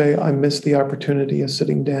would say I miss the opportunity of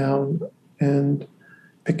sitting down and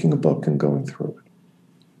picking a book and going through it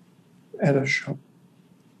at a show.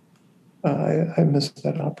 I miss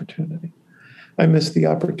that opportunity. I miss the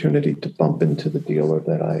opportunity to bump into the dealer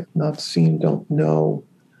that I've not seen, didn't know,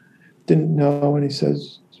 and he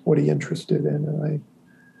says, "What are you interested in?"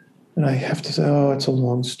 And I have to say, "Oh, it's a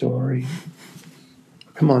long story.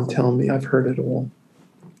 Come on, tell me. I've heard it all."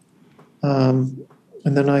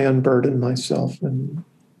 And then I unburden myself, and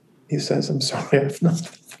he says, "I'm sorry, I have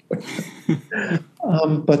nothing for you."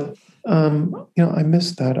 But I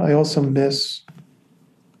miss that. I also miss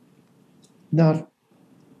not,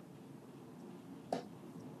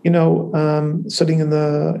 sitting in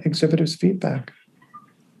the exhibitor's feedback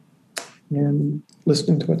and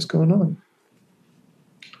listening to what's going on.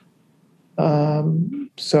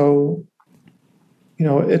 So,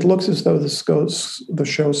 it looks as though the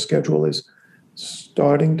show schedule is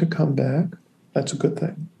starting to come back. That's a good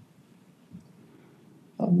thing.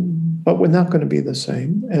 But we're not going to be the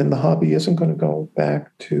same, and the hobby isn't going to go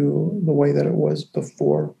back to the way that it was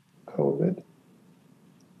before COVID.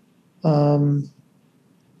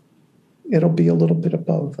 It'll be a little bit of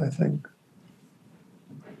both, I think.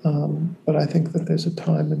 But I think that there's a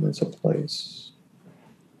time and there's a place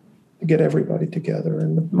to get everybody together.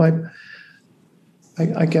 And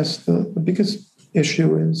I guess the biggest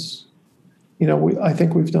issue is, I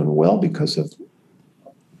think we've done well because of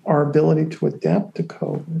our ability to adapt to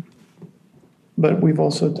COVID. But we've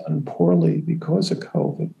also done poorly because of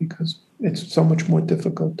COVID, because it's so much more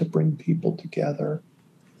difficult to bring people together.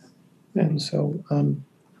 And so I'm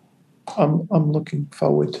looking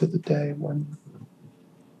forward to the day when,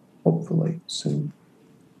 hopefully soon,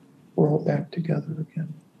 we're all back together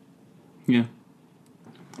again. Yeah.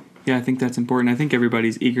 Yeah, I think that's important. I think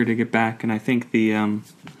everybody's eager to get back, and I think the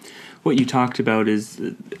what you talked about is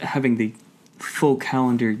having the full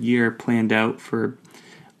calendar year planned out for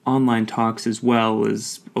online talks as well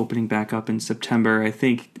as opening back up in September. I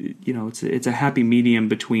think it's a happy medium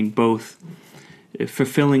between both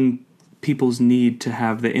fulfilling people's need to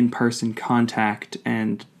have the in-person contact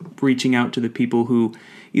and reaching out to the people who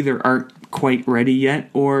either aren't quite ready yet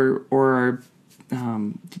or are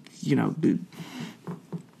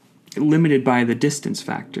limited by the distance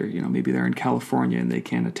factor. Maybe they're in California and they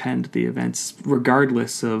can't attend the events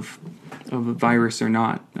regardless of a virus or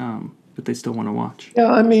not, but they still want to watch.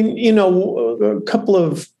 Yeah, I mean, a couple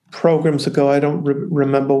of programs ago, I don't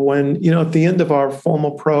remember when, at the end of our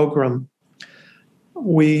formal program,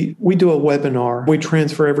 we do a webinar. We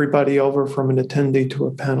transfer everybody over from an attendee to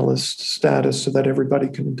a panelist status so that everybody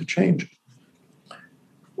can interchange.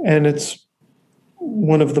 And it's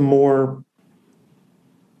one of the more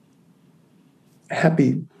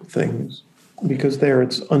happy things because there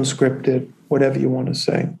it's unscripted, whatever you want to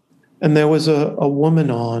say. And there was a woman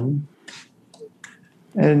on,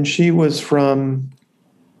 and she was from,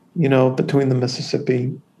 between the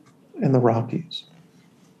Mississippi and the Rockies.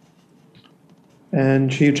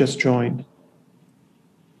 And she just joined.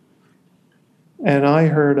 And I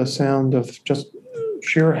heard a sound of just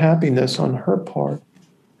sheer happiness on her part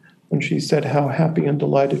when she said how happy and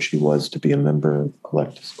delighted she was to be a member of the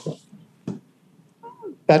Collectors Club.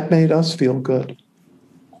 That made us feel good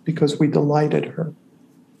because we delighted her.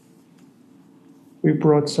 We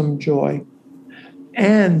brought some joy,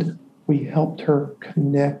 and we helped her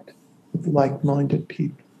connect with like-minded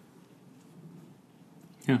people.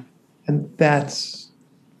 Yeah. And that's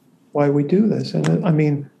why we do this. And I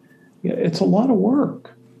mean, it's a lot of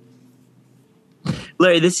work.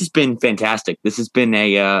 Larry, this has been fantastic. This has been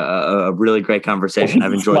a really great conversation.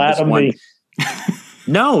 I've enjoyed this one.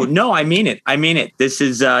 No, I mean it. This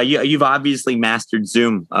is you've obviously mastered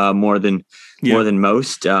Zoom more than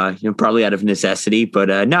most. Probably out of necessity, but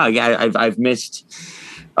I've missed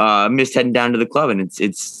heading down to the club, and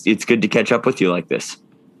it's good to catch up with you like this.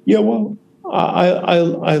 Yeah, well,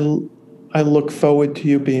 I look forward to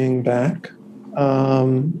you being back.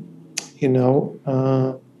 I'm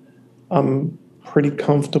pretty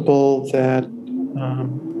comfortable that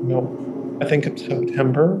I think it's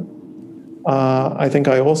September. I think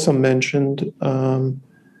I also mentioned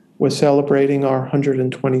we're celebrating our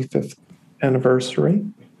 125th anniversary.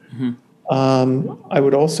 Mm-hmm. I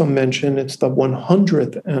would also mention it's the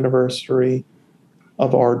 100th anniversary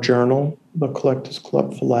of our journal, the Collectors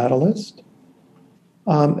Club Philatelist.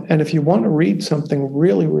 And if you want to read something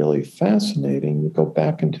really, really fascinating, you go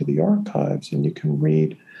back into the archives and you can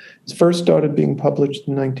read. It first started being published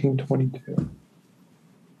in 1922.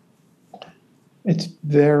 It's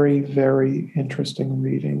very, very interesting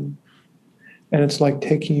reading. And it's like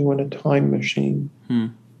taking you in a time machine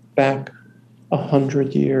back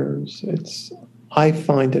 100 years. I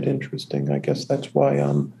find it interesting. I guess that's why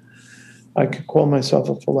I could call myself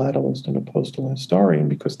a philatelist and a postal historian,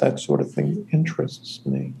 because that sort of thing interests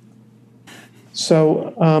me.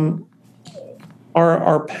 So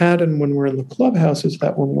our pattern when we're in the clubhouse is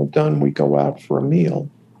that when we're done, we go out for a meal.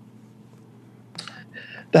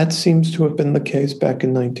 That seems to have been the case back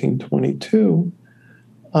in 1922.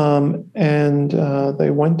 And they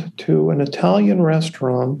went to an Italian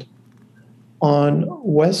restaurant on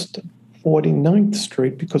West 49th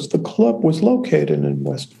Street because the club was located in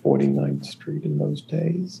West 49th Street in those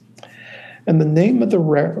days. And the name of the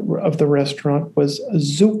restaurant was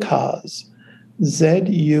Zucca's,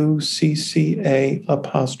 Zucca''S,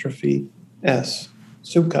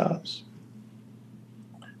 Zucca's,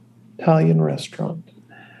 Italian restaurant.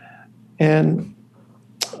 And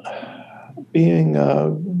being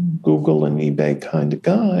a Google and eBay kind of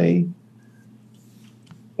guy,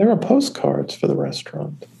 there are postcards for the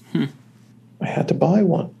restaurant. I had to buy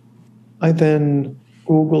one. I then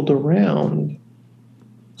Googled around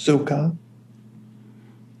Zucca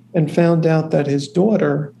and found out that his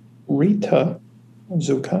daughter, Rita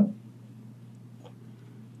Zucca,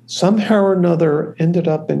 somehow or another ended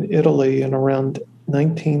up in Italy in around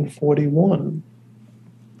 1941.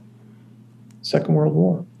 Second World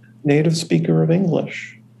War. Native speaker of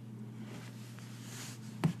English.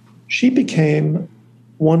 She became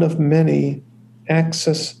one of many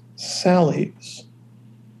Axis Sallies.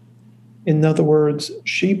 In other words,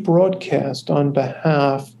 she broadcast on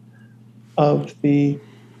behalf of the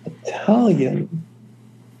Italian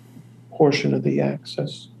portion of the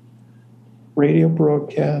Axis, radio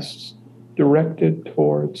broadcasts directed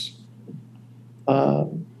towards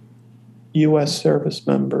U.S. service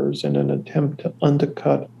members in an attempt to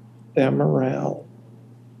undercut their morale.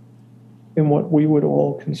 in what we would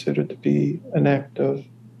all consider to be an act of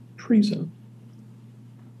treason.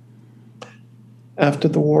 After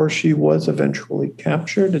the war, she was eventually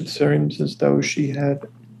captured. It seems as though she had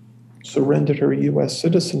surrendered her U.S.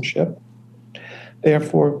 citizenship,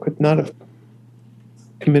 therefore could not have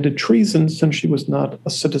committed treason since she was not a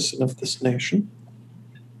citizen of this nation.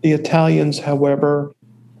 The Italians, however,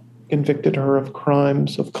 convicted her of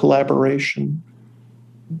crimes of collaboration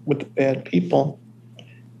with bad people.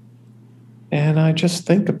 And I just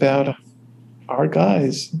think about our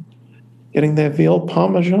guys getting their veal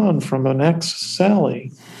parmesan from an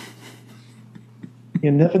ex-Sally.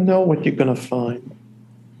 You never know what you're going to find.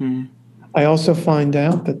 I also find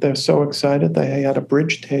out that they're so excited they had a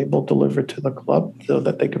bridge table delivered to the club so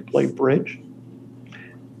that they could play bridge.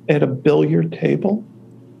 They had a billiard table.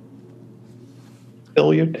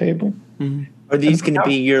 Are these going to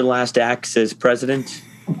be your last acts as president?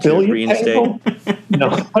 Billiard table? No,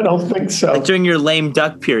 I don't think so. Like during your lame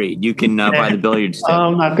duck period, you can buy the billiard table.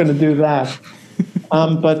 I'm not going to do that.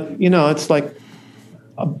 But, it's like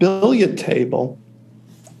a billiard table.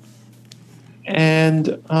 And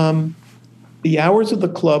the hours of the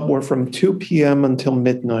club were from 2 p.m. until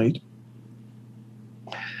midnight.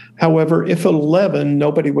 However, if at 11,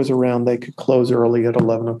 nobody was around, they could close early at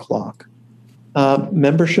 11 o'clock.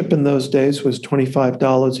 Membership in those days was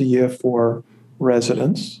 $25 a year for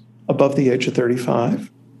residents above the age of 35.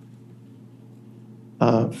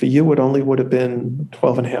 For you, it only would have been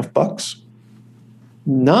 $12.50.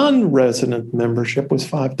 Non-resident membership was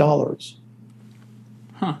 $5.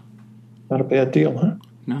 Huh. Not a bad deal, huh?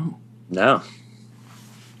 No.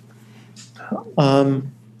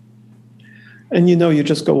 And you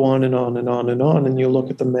just go on and on and on and on, and you look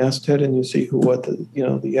at the masthead and you see what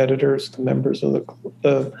the editors, the members of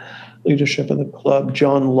the leadership of the club.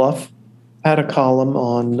 John Luff had a column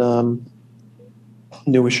on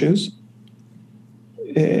new issues.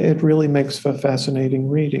 It really makes for fascinating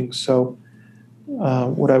reading. So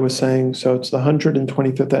what I was saying, so it's the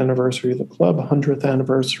 125th anniversary of the club, 100th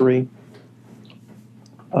anniversary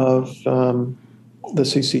of the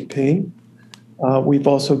CCP. We've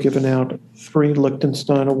also given out 3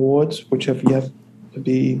 Liechtenstein Awards, which have yet to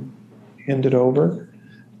be handed over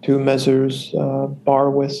to Messrs.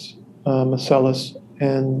 Barwis, Marcellus,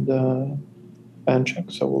 and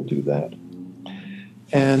Banchek, so we'll do that.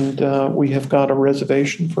 And we have got a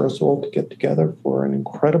reservation for us all to get together for an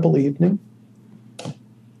incredible evening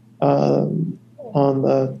on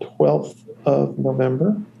the 12th of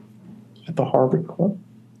November at the Harvard Club.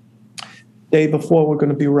 Day before, we're going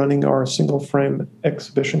to be running our single frame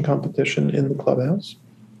exhibition competition in the clubhouse.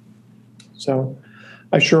 So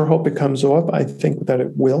I sure hope it comes off. I think that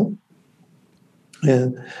it will.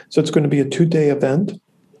 And so it's going to be a 2-day event.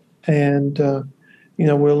 And,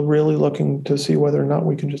 we're really looking to see whether or not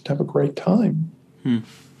we can just have a great time.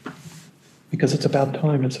 Because it's about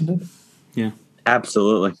time, isn't it? Yeah.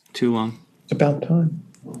 Absolutely. Too long. It's about time.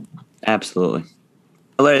 Absolutely.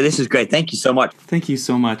 Larry, this is great. Thank you so much. Thank you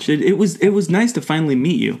so much. It was nice to finally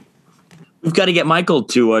meet you. We've got to get Michael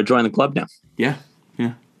to join the club now. Yeah.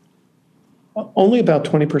 Only about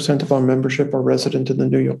 20% of our membership are resident in the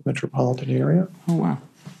New York metropolitan area. Oh, wow.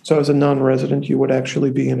 So as a non-resident, you would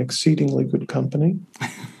actually be in exceedingly good company.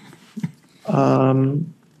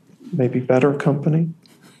 Maybe better company.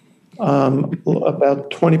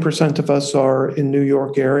 About 20% of us are in New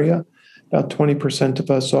York area. About 20% of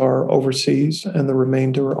us are overseas, and the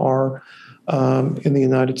remainder are in the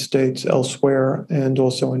United States, elsewhere, and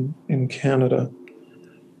also in Canada.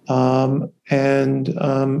 I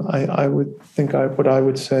would think what I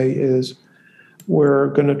would say is we're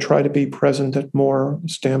going to try to be present at more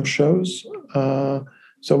stamp shows. So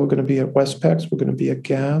we're going to be at Westpex, we're going to be at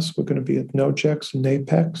GAS, we're going to be at NOJEX and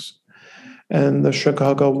NAPEX, and the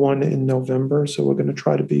Chicago one in November. So we're going to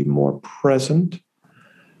try to be more present.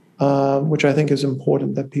 Which I think is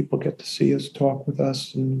important that people get to see us, talk with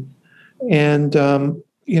us, and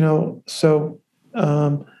you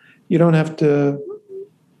don't have to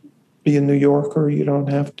be a New Yorker, you don't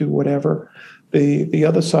have to whatever. The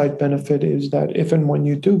other side benefit is that if and when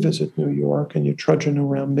you do visit New York and you're trudging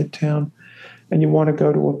around Midtown and you want to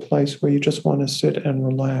go to a place where you just want to sit and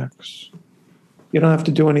relax, you don't have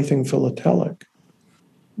to do anything philatelic.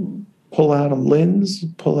 Pull out a lens,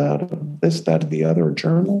 pull out this, that, or the other, a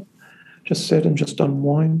journal. Just sit and just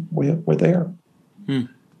unwind. We're there.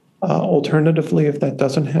 Alternatively, if that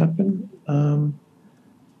doesn't happen,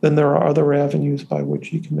 then there are other avenues by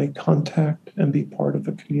which you can make contact and be part of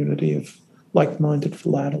a community of like-minded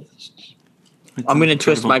philatelists. I'm going to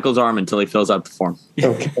twist Michael's arm until he fills out the form.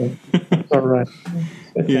 Okay. All right.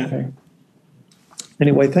 It's okay.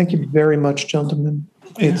 Anyway, thank you very much, gentlemen.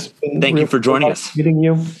 It's been Thank you for joining us. Meeting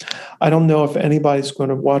you. I don't know if anybody's going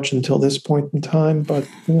to watch until this point in time, but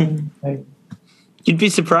hey. You'd be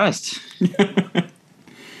surprised.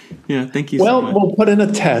 Yeah, thank you so much. Well, we'll put in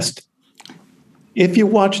a test. If you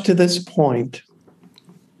watch to this point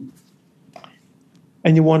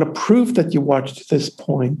and you want to prove that you watched to this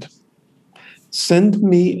point, send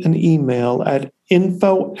me an email at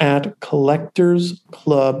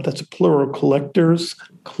info@collectorsclub, that's a plural,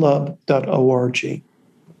 collectorsclub.org.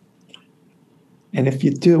 And if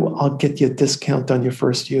you do, I'll get you a discount on your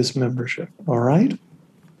first year's membership. All right?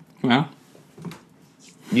 Wow.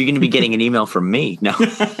 You're going to be getting an email from me. No.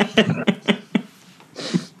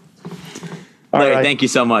 Larry, right. Thank you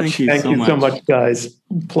so much. Thank you so much, guys.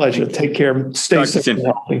 Pleasure. Take care. Stay safe and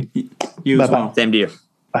healthy. You as well. Same to you.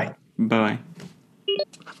 Bye. Bye.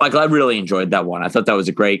 Michael, I really enjoyed that one. I thought that was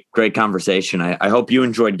a great conversation. I hope you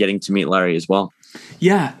enjoyed getting to meet Larry as well.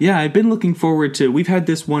 Yeah. I've been looking forward to. We've had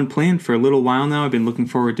this one planned for a little while now. I've been looking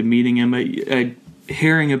forward to meeting him.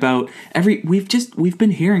 Hearing about we've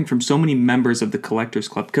been hearing from so many members of the Collectors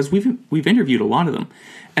Club because we've interviewed a lot of them,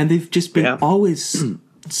 and they've just been always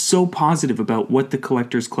so positive about what the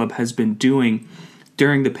Collectors Club has been doing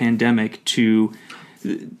during the pandemic to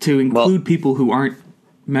include people who aren't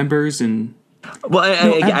members and. Well,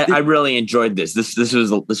 I really enjoyed this. This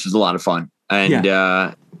was a lot of fun, and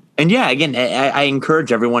again, I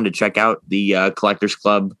encourage everyone to check out the Collectors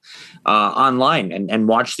Club online and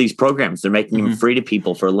watch these programs. They're making them free to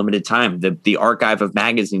people for a limited time. The archive of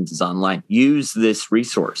magazines is online. Use this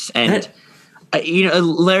resource, and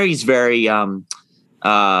Larry's very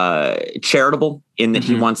charitable in that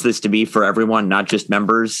he wants this to be for everyone, not just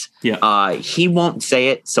members. Yeah. He won't say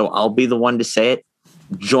it, so I'll be the one to say it.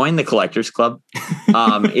 Join the Collectors Club.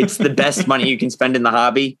 It's the best money you can spend in the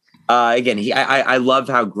hobby. Again, I love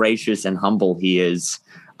how gracious and humble he is.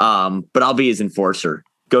 But I'll be his enforcer.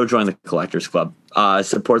 Go join the Collectors Club.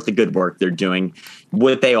 Support the good work they're doing.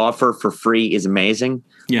 What they offer for free is amazing.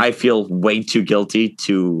 Yeah. I feel way too guilty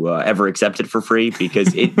to ever accept it for free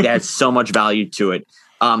because it has so much value to it.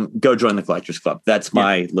 Go join the Collectors Club. That's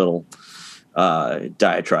my little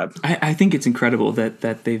diatribe. I think it's incredible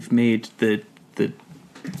that they've made the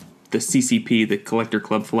CCP, the Collector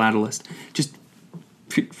Club Philatelist, just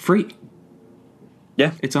free.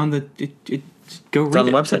 Yeah, it's on the go read on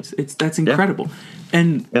the website. That's incredible,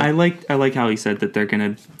 and I like how he said that they're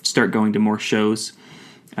going to start going to more shows,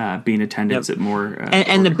 be in attendance at more,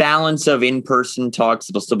 and the balance of in-person talks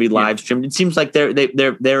will still be live streamed. It seems like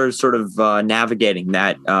they're sort of navigating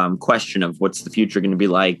that question of what's the future going to be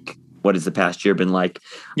like. What has the past year been like?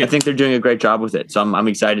 I think they're doing a great job with it. So I'm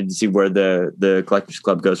excited to see where the Collectors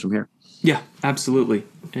Club goes from here. Yeah, absolutely.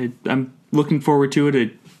 I'm looking forward to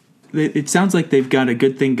it. It sounds like they've got a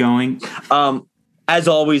good thing going. As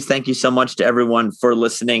always, thank you so much to everyone for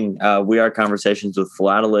listening. We are Conversations with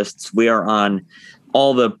Philatelists. We are on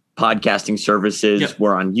all the podcasting services. Yep.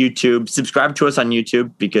 We're on YouTube. Subscribe to us on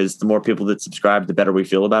YouTube because the more people that subscribe, the better we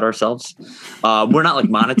feel about ourselves. We're not like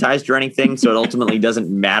monetized or anything, so it ultimately doesn't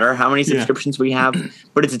matter how many subscriptions we have,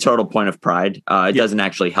 but it's a total point of pride. It doesn't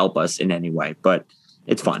actually help us in any way, but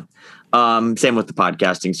it's fun. Same with the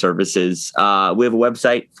podcasting services. We have a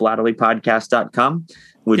website, philatelypodcast.com,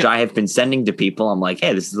 which I have been sending to people. I'm like,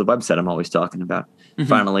 hey, this is the website I'm always talking about.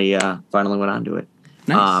 Finally went on to it.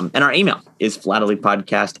 Nice. And our email is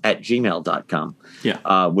philatelypodcast@gmail.com.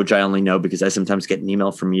 Yeah. Which I only know because I sometimes get an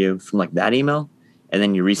email from you from like that email, and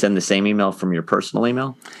then you resend the same email from your personal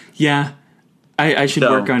email. Yeah. I should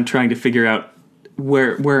work on trying to figure out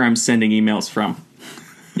where I'm sending emails from.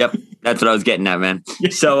 Yep. That's what I was getting at, man.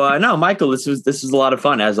 So, no, Michael, this was a lot of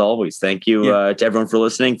fun as always. Thank you to everyone for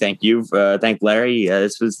listening. Thank you. Thank Larry.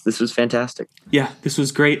 This was fantastic. Yeah, this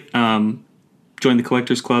was great. Join the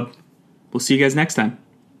Collectors Club. We'll see you guys next time.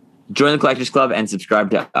 Join the Collectors Club and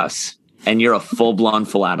subscribe to us. And you're a full-blown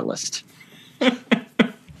philatelist.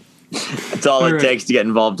 That's all it takes to get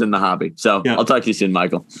involved in the hobby. So I'll talk to you soon,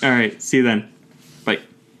 Michael. All right. See you then. Bye.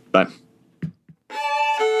 Bye.